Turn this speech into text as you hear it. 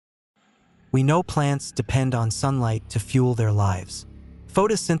We know plants depend on sunlight to fuel their lives.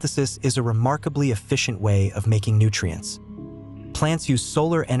 Photosynthesis is a remarkably efficient way of making nutrients. Plants use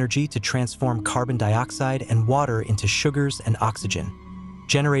solar energy to transform carbon dioxide and water into sugars and oxygen,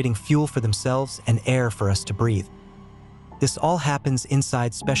 generating fuel for themselves and air for us to breathe. This all happens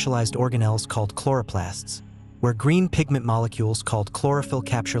inside specialized organelles called chloroplasts, where green pigment molecules called chlorophyll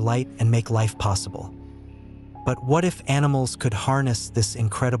capture light and make life possible. But what if animals could harness this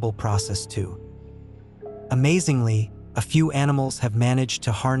incredible process too? Amazingly, a few animals have managed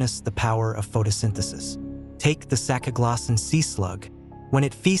to harness the power of photosynthesis. Take the Powered sea slug. When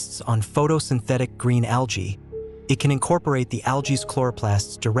it feasts on photosynthetic green algae, it can incorporate the algae's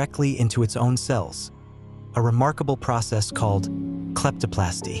chloroplasts directly into its own cells, a remarkable process called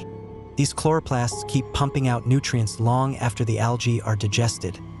kleptoplasty. These chloroplasts keep pumping out nutrients long after the algae are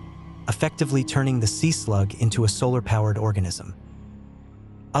digested, effectively turning the sea slug into a solar-powered organism.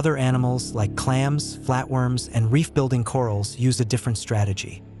 Other animals like clams, flatworms, and reef-building corals use a different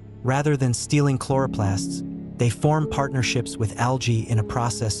strategy. Rather than stealing chloroplasts, they form partnerships with algae in a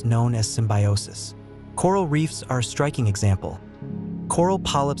process known as symbiosis. Coral reefs are a striking example. Coral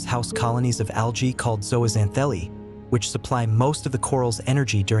polyps house colonies of algae called zooxanthellae, which supply most of the coral's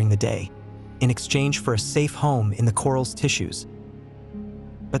energy during the day, in exchange for a safe home in the coral's tissues.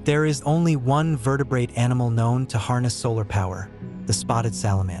 But there is only one vertebrate animal known to harness solar power: the spotted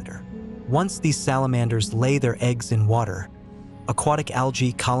salamander. Once these salamanders lay their eggs in water, aquatic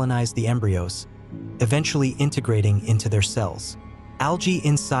algae colonize the embryos, eventually integrating into their cells. Algae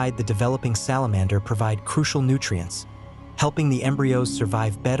inside the developing salamander provide crucial nutrients, helping the embryos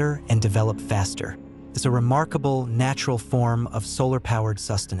survive better and develop faster. It's a remarkable natural form of solar-powered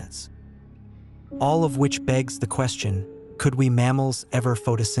sustenance. All of which begs the question, could we mammals ever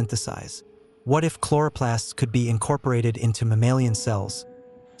photosynthesize? What if chloroplasts could be incorporated into mammalian cells,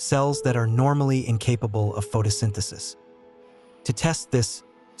 cells that are normally incapable of photosynthesis? To test this,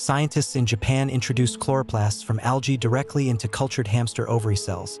 scientists in Japan introduced chloroplasts from algae directly into cultured hamster ovary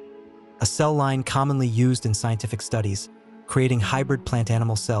cells, a cell line commonly used in scientific studies, creating hybrid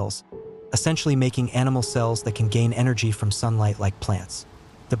plant-animal cells, essentially making animal cells that can gain energy from sunlight like plants.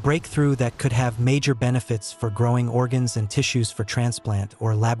 The breakthrough that could have major benefits for growing organs and tissues for transplant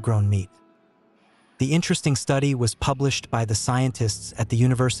or lab-grown meat. The interesting study was published by the scientists at the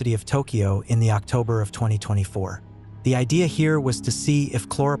University of Tokyo in the October of 2024. The idea here was to see if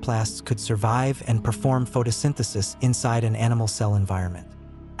chloroplasts could survive and perform photosynthesis inside an animal cell environment.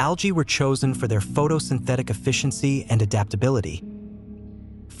 Algae were chosen for their photosynthetic efficiency and adaptability.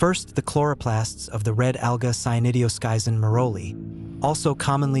 First, the chloroplasts of the red alga Cyanidioschizon maroli, also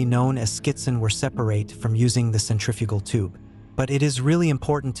commonly known as schizin, were separate from using the centrifugal tube. But it is really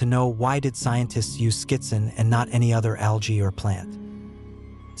important to know, why did scientists use schizin and not any other algae or plant?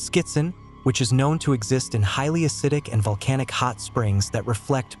 Schizin, which is known to exist in highly acidic and volcanic hot springs that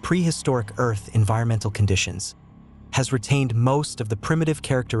reflect prehistoric Earth environmental conditions, has retained most of the primitive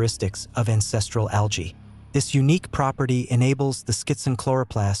characteristics of ancestral algae. This unique property enables the schizin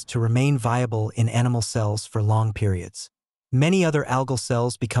chloroplast to remain viable in animal cells for long periods. Many other algal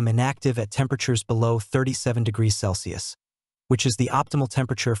cells become inactive at temperatures below 37 degrees Celsius, which is the optimal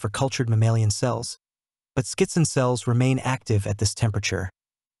temperature for cultured mammalian cells, but schizin cells remain active at this temperature,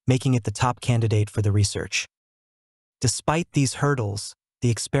 making it the top candidate for the research. Despite these hurdles, the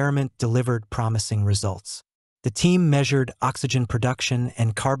experiment delivered promising results. The team measured oxygen production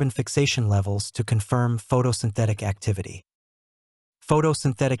and carbon fixation levels to confirm photosynthetic activity.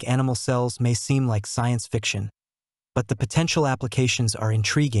 Photosynthetic animal cells may seem like science fiction, but the potential applications are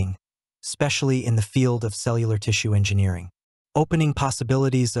intriguing, especially in the field of cellular tissue engineering, opening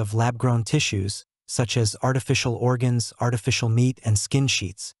possibilities of lab-grown tissues, such as artificial organs, artificial meat, and skin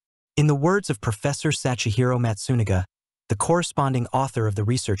sheets. In the words of Professor Sachihiro Matsunaga, the corresponding author of the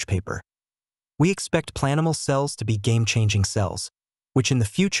research paper, we expect planimal cells to be game-changing cells, which in the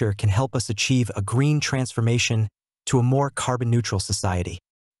future can help us achieve a green transformation to a more carbon-neutral society.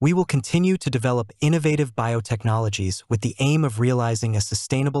 We will continue to develop innovative biotechnologies with the aim of realizing a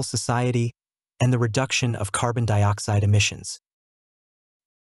sustainable society and the reduction of carbon dioxide emissions.